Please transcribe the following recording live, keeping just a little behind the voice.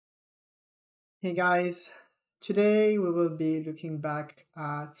Hey guys, today we will be looking back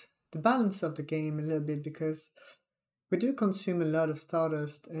at the balance of the game a little bit because we do consume a lot of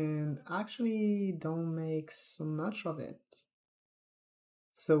Stardust and actually don't make so much of it.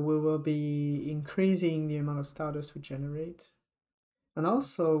 So we will be increasing the amount of Stardust we generate. And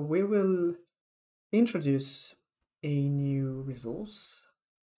also we will introduce a new resource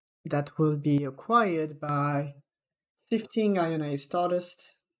that will be acquired by sifting ionized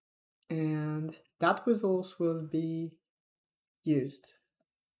Stardust, and that resource will be used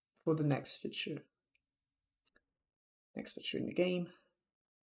for the next feature in the game.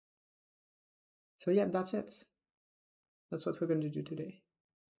 So yeah, that's it. That's what we're going to do today.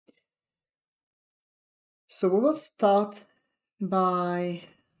 So we will start by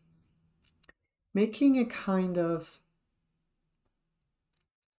making a kind of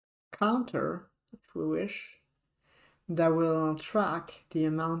counter, if we wish, that will track the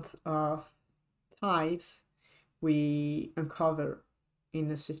amount of tiles we uncover in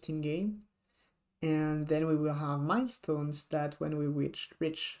a sifting game. And then we will have milestones that when we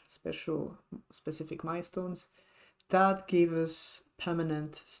reach specific milestones, that give us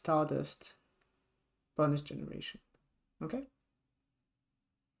permanent Stardust bonus generation. Okay?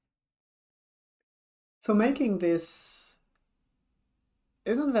 So making this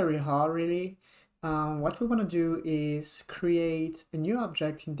isn't very hard, really. What we want to do is create a new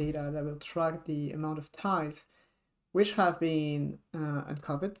object in data that will track the amount of tiles which have been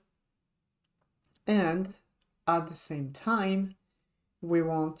uncovered. And at the same time, we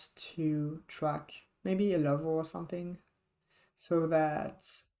want to track maybe a level or something so that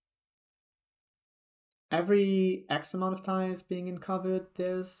every X amount of tiles being uncovered,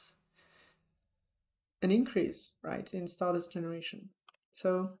 there's an increase, right, in Stardust generation.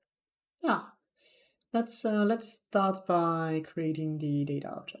 So yeah, let's start by creating the data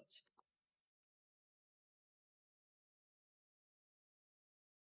objects.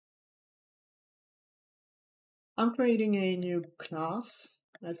 I'm creating a new class.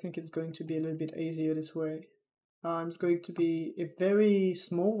 I think it's going to be a little bit easier this way. It's going to be a very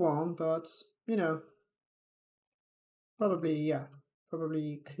small one, but you know,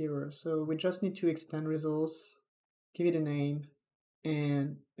 probably clearer. So we just need to extend resource, give it a name,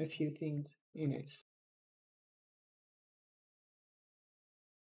 and a few things in it.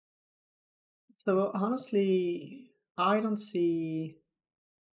 So honestly, I don't see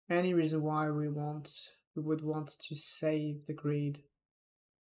any reason why we would want to save the grid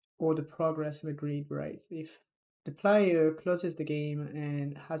or the progress of a grid, right? If the player closes the game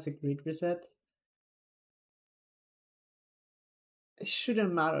and has a grid reset, it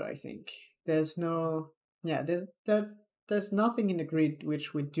shouldn't matter, I think. There's no yeah, there's nothing in the grid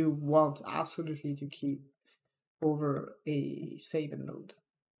which we do want absolutely to keep over a save and load.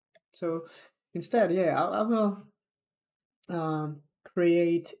 So instead, yeah, I will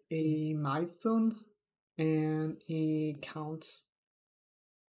create a milestone and a count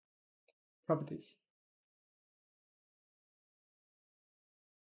properties.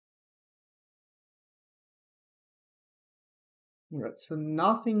 Right, so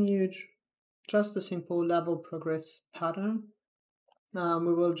nothing huge, just a simple level progress pattern.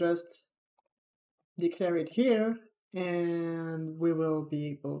 We will just declare it here, and we will be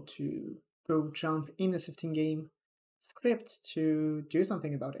able to go jump in a SiftingGame script to do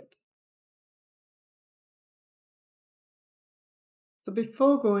something about it. So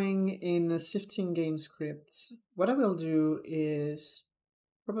before going in a SiftingGame script, what I will do is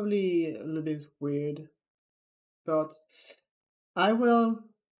probably a little bit weird, but I will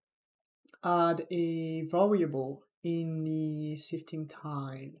add a variable in the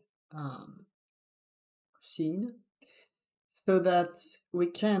SiftingTile scene so that we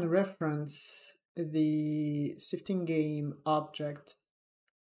can reference the SiftingGame object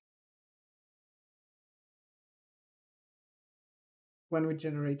when we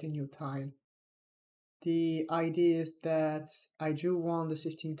generate a new tile. The idea is that I do want the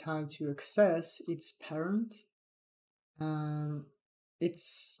SiftingTile to access its parent.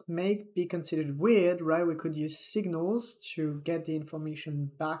 It's may be considered weird, right? We could use signals to get the information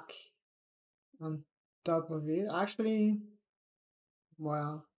back on top of it. Actually,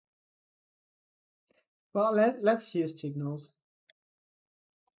 well, let's use signals.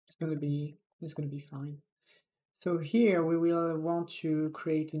 It's gonna be fine. So here we will want to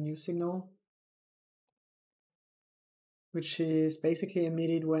create a new signal, which is basically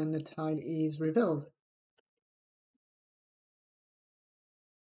emitted when the tile is revealed.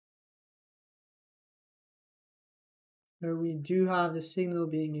 So we do have the signal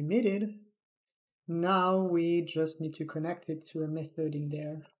being emitted. Now we just need to connect it to a method in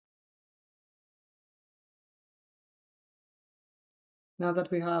there. Now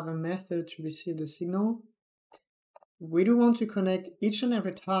that we have a method to receive the signal, we do want to connect each and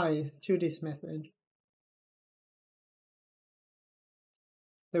every tile to this method.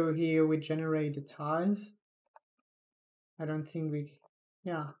 So here we generate the tiles. I don't think we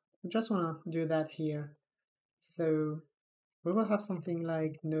just want to do that here. So we will have something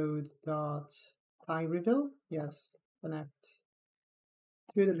like node.tieReveal. Yes, connect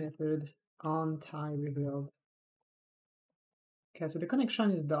to the method on tieReveal. Okay, so the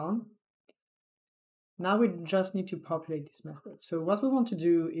connection is done. Now we just need to populate this method. So what we want to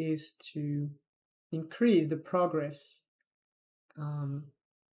do is to increase the progress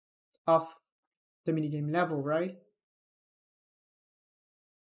of the minigame level, right?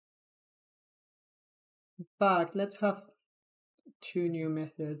 In fact, let's have two new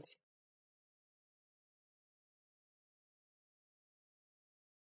methods.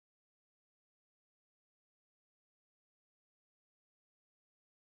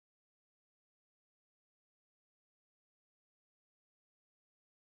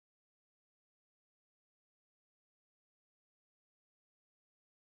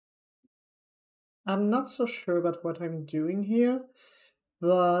 I'm not so sure about what I'm doing here,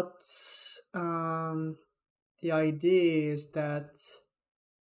 but the idea is that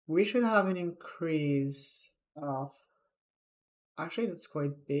we should have an increase of, actually that's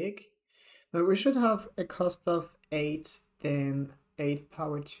quite big, but we should have a cost of 8, then 8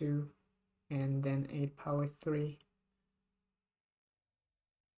 power 2, and then 8 power 3.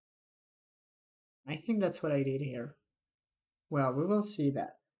 I think that's what I did here. Well, we will see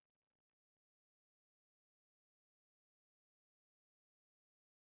that.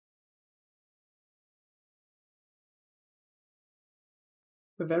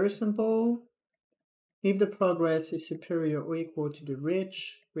 But very simple. If the progress is superior or equal to the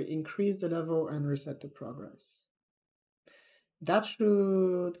reach, we increase the level and reset the progress. That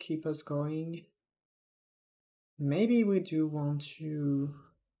should keep us going. Maybe we do want to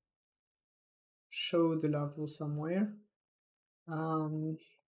show the level somewhere.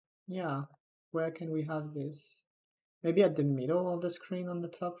 Yeah, where can we have this? Maybe at the middle of the screen on the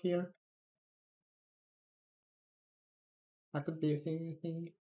top here. That could be a thing, I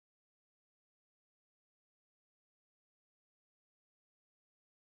think.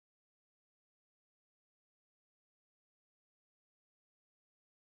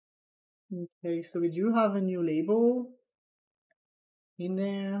 Okay, so we do have a new label in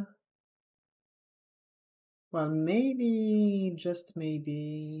there. Well, maybe, just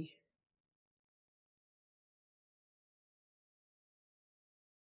maybe.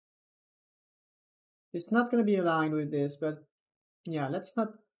 It's not going to be aligned with this, but yeah, let's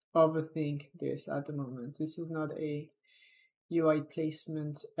not overthink this at the moment. This is not a UI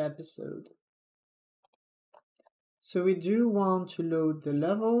placement episode. So we do want to load the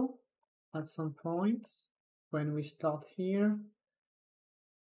level at some point when we start here.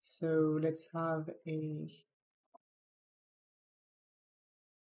 So let's have a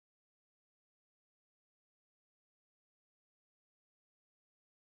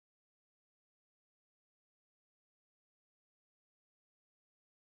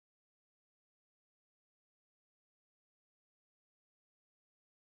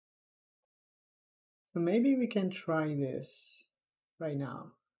so maybe we can try this right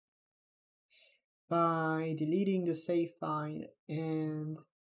now by deleting the save file and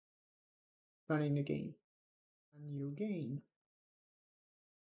running the game. A new game.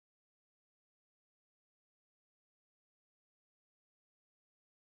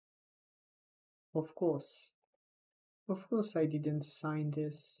 Of course. Of course I didn't sign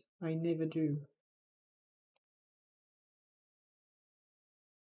this. I never do.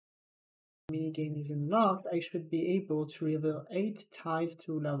 Minigame is unlocked, I should be able to reveal 8 tiles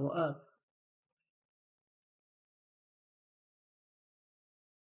to level up.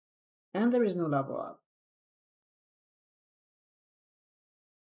 And there is no level up.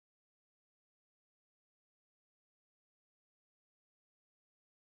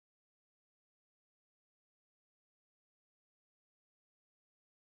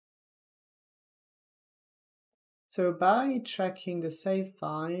 So by checking the save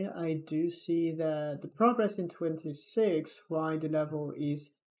file, I do see that the progress in 26, while the level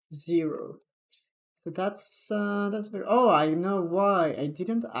is 0. So that's very. Oh, I know why I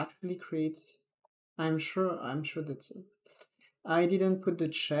didn't actually create. I'm sure that's it. I didn't put the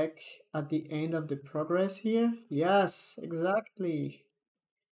check at the end of the progress here. Yes, exactly.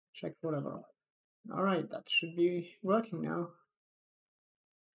 Check for level. All right, that should be working now.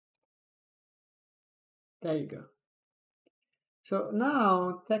 There you go. So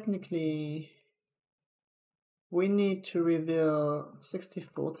now, technically, we need to reveal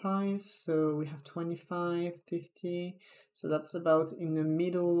 64 tiles, so we have 25, 50, so that's about in the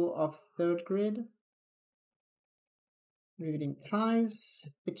middle of third grid. Revealing tiles,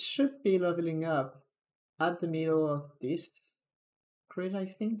 it should be leveling up at the middle of this grid, I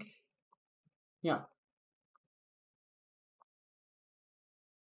think. Yeah,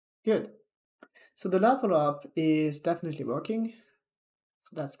 good. So the level up is definitely working,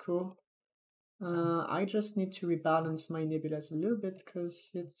 so that's cool. I just need to rebalance my nebulas a little bit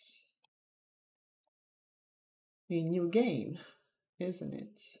because it's a new game, isn't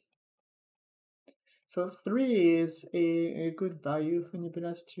it? So 3 is a good value for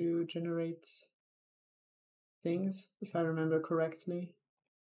nebulas to generate things, if I remember correctly.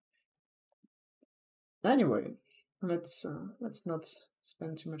 Anyway, let's not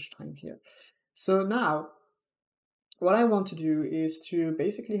spend too much time here. So now, what I want to do is to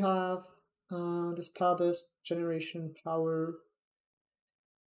basically have the Stardust generation power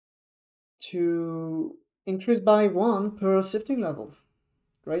to increase by 1 per sifting level,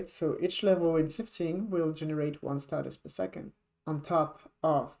 right? So each level in sifting will generate 1 Stardust per second, on top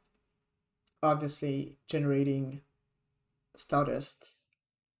of obviously generating Stardust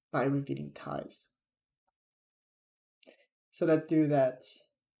by revealing tiles. So let's do that.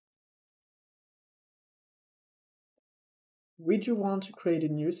 We do want to create a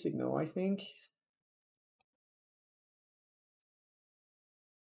new signal, I think.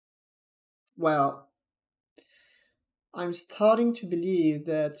 Well, I'm starting to believe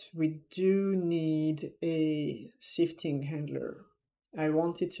that we do need a sifting handler. I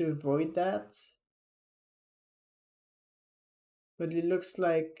wanted to avoid that, but it looks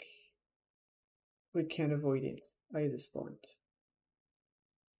like we can't avoid it at this point.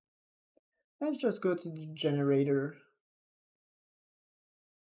 Let's just go to the generator.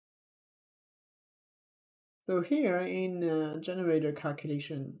 So here in generator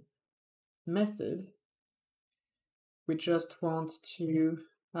calculation method, we just want to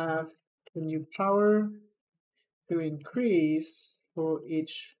have the new power to increase for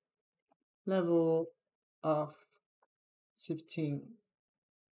each level of sifting.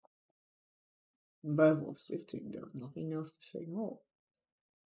 Level of sifting, there's nothing else to say more.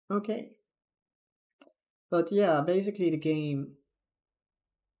 Okay. But yeah, basically the game,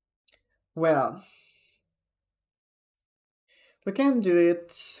 well, we can do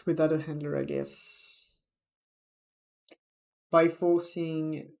it without a handler, I guess, by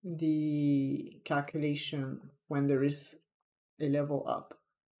forcing the calculation when there is a level up.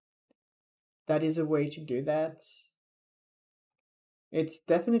 That is a way to do that. It's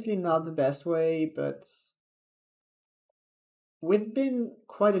definitely not the best way, but we've been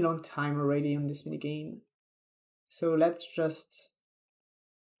quite a long time already on this minigame, so let's just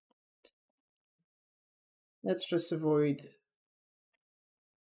avoid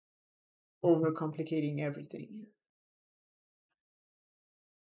overcomplicating everything.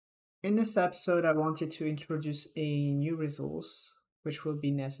 In this episode, I wanted to introduce a new resource, which will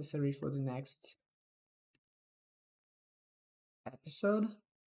be necessary for the next episode.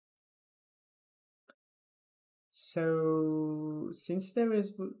 So, since there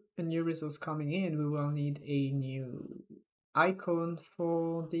is a new resource coming in, we will need a new icon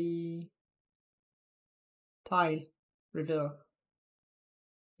for the tile reveal.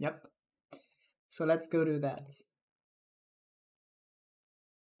 Yep. So let's go do that.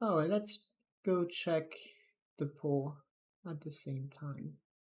 Oh, let's go check the poll at the same time.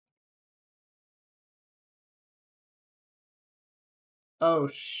 Oh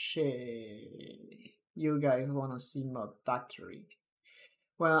shit. You guys wanna see Mod Factory.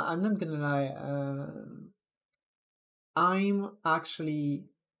 Well, I'm not gonna lie, I'm actually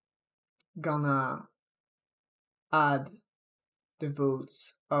gonna add the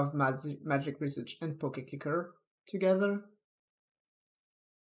votes of Magic Research and PokeClicker together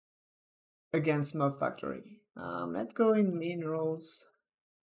against Mob Factory. Let's go in minerals.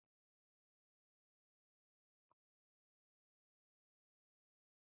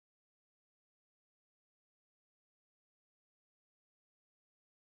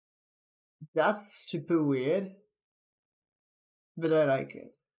 That's super weird, but I like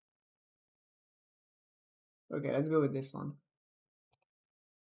it. Okay, let's go with this one.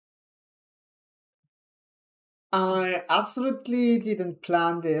 I absolutely didn't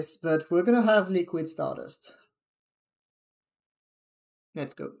plan this, but we're gonna have liquid Stardust.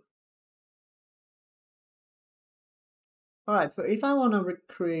 Let's go. Alright, so if I want to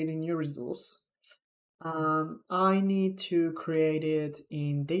create a new resource, I need to create it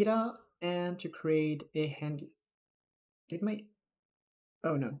in data and to create a handle. Did my...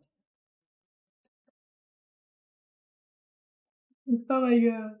 Oh no. Oh my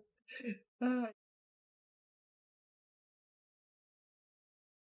god.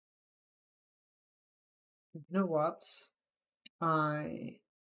 You know what? I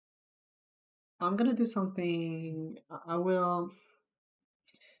I'm gonna do something. I will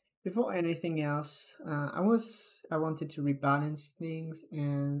before anything else. I wanted to rebalance things,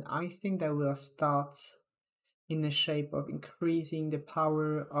 and I think that we'll start in the shape of increasing the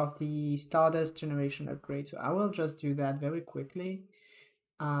power of the Stardust generation upgrade. So I will just do that very quickly.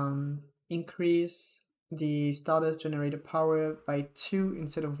 Increase the Stardust generator power by 2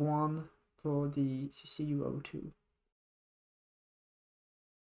 instead of 1 for the CCU02.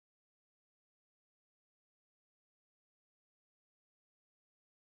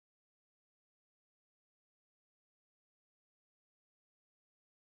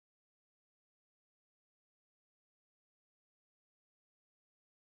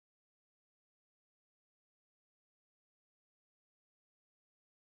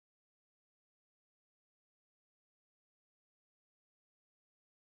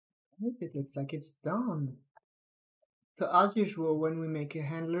 It looks like it's done. So as usual, when we make a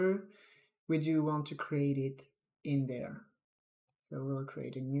handler, we do want to create it in there. So we'll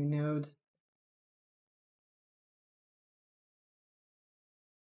create a new node.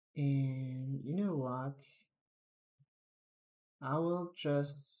 And you know what? I will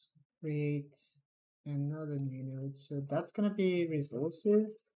just create another new node. So that's gonna be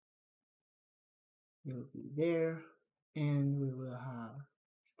resources. Will be there. And we will have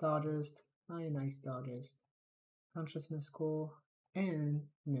Stardust, ionized Stardust, consciousness core, and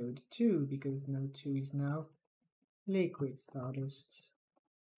node 2, because node 2 is now liquid Stardust.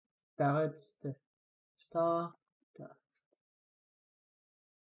 That's the Stardust.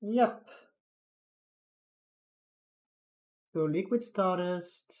 Yep. So liquid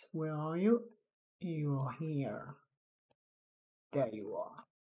Stardust, where are you? You are here. There you are.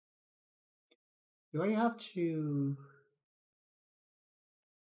 Do I have to...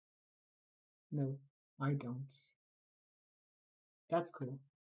 No, I don't. That's cool.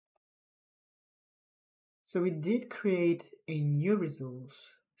 So we did create a new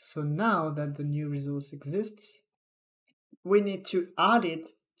resource. So now that the new resource exists, we need to add it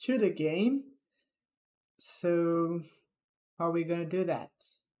to the game. So how are we gonna do that?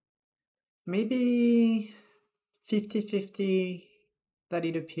 Maybe 50-50 that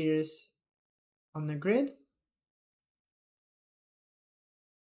it appears on the grid.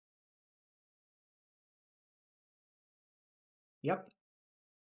 Yep,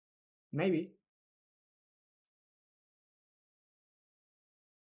 maybe.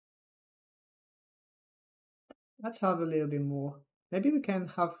 Let's have a little bit more. Maybe we can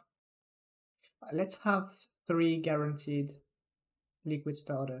have, let's have 3 guaranteed liquid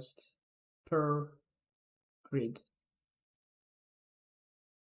stardust per grid.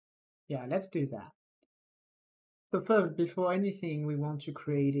 Yeah, let's do that. So first, before anything, we want to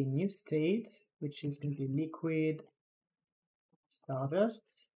create a new state, which is going to be liquid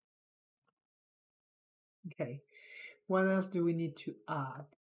stardust. Okay, what else do we need to add?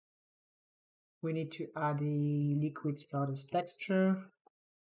 We need to add a liquid stardust texture.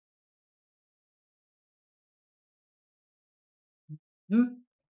 Hmm?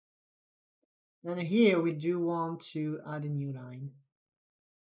 And here we do want to add a new line.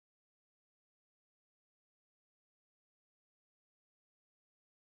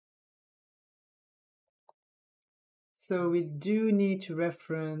 So we do need to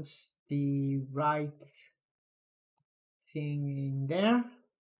reference the right thing in there.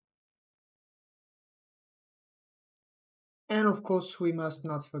 And of course, we must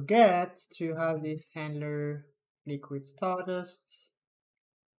not forget to have this handler liquid stardust.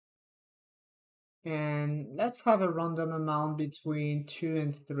 And let's have a random amount between 2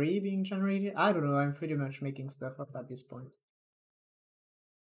 and 3 being generated. I don't know, I'm pretty much making stuff up at this point.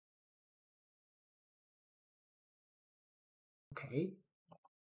 Okay.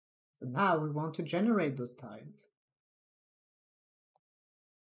 So now we want to generate those tiles.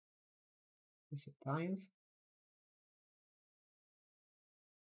 Is it tiles?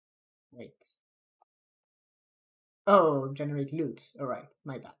 Wait. Oh, generate loot. Alright,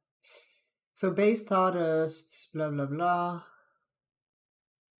 my bad. So base stardust, blah blah blah.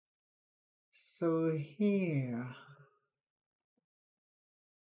 So here.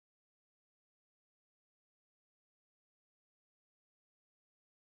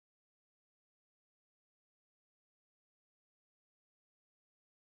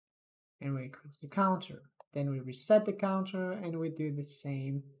 And we increase the counter. Then we reset the counter and we do the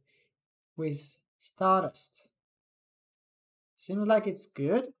same with Stardust. Seems like it's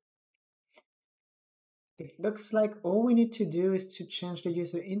good. It looks like all we need to do is to change the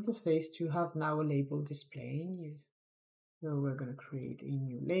user interface to have now a label displaying. So we're going to create a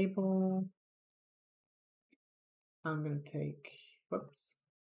new label. I'm going to take, whoops,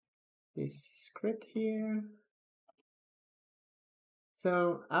 this script here.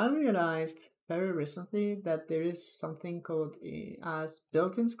 So I realized very recently that there is something called as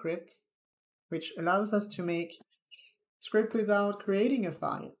built-in script, which allows us to make script without creating a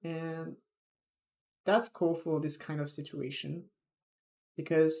file. And that's cool for this kind of situation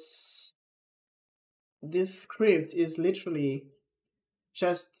because this script is literally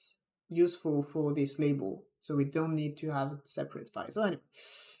just useful for this label. So we don't need to have a separate file. So anyway,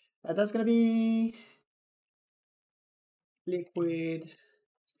 that's going to be liquid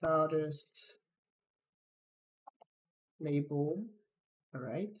stardust label. All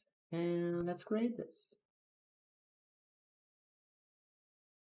right. And let's create this.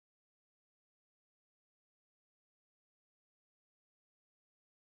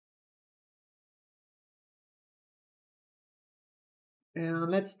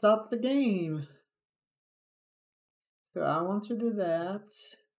 And let's start the game. So I want to do that.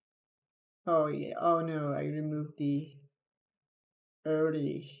 Oh yeah, oh no, I removed the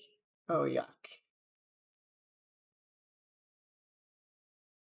early. Oh yuck.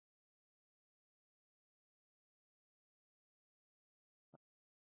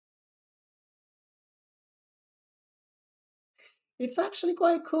 It's actually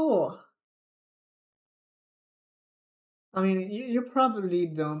quite cool. I mean, you probably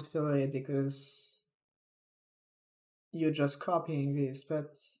don't feel it because you're just copying this,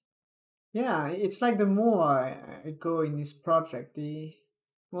 but yeah, it's like the more I go in this project, the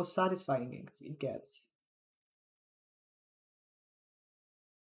more satisfying it gets.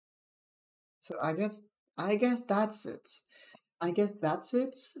 So I guess that's it. I guess that's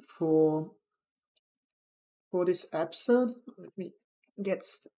it for this episode. Let me get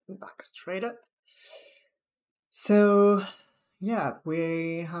back straight up. So yeah,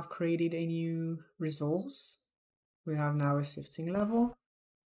 we have created a new resource. We have now a sifting level.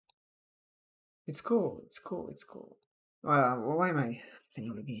 It's cool. It's cool. It's cool. Why am I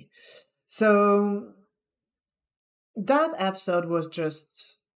playing with me? So that episode was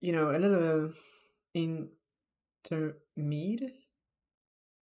just, a little intermediate,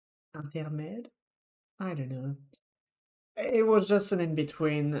 intermed. I don't know. It was just an in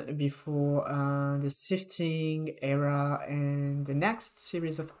between before the sifting era and the next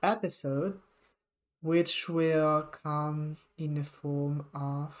series of episode, which will come in the form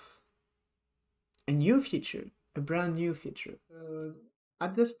of a new feature, a brand new feature.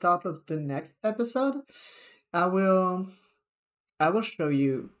 At the start of the next episode, I will show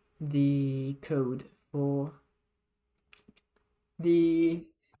you the code for the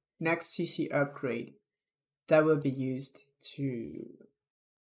next CC upgrade that will be used to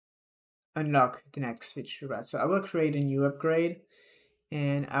unlock the next feature, right? So I will create a new upgrade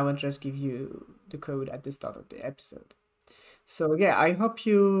and I will just give you the code at the start of the episode. So yeah, I hope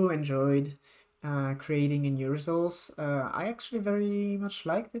you enjoyed creating a new resource. I actually very much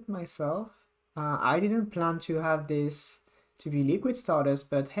liked it myself. I didn't plan to have this to be liquid Stardust,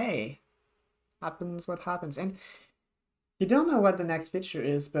 but hey, happens what happens. And you don't know what the next feature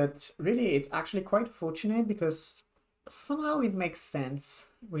is, but really it's actually quite fortunate because somehow it makes sense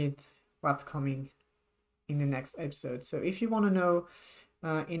with what's coming in the next episode. So if you want to know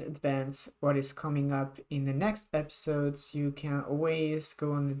in advance what is coming up in the next episodes, you can always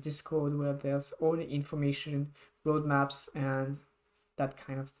go on the Discord where there's all the information, roadmaps, and that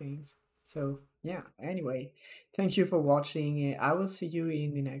kind of things. So yeah, anyway, thank you for watching. I will see you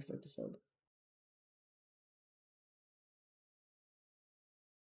in the next episode.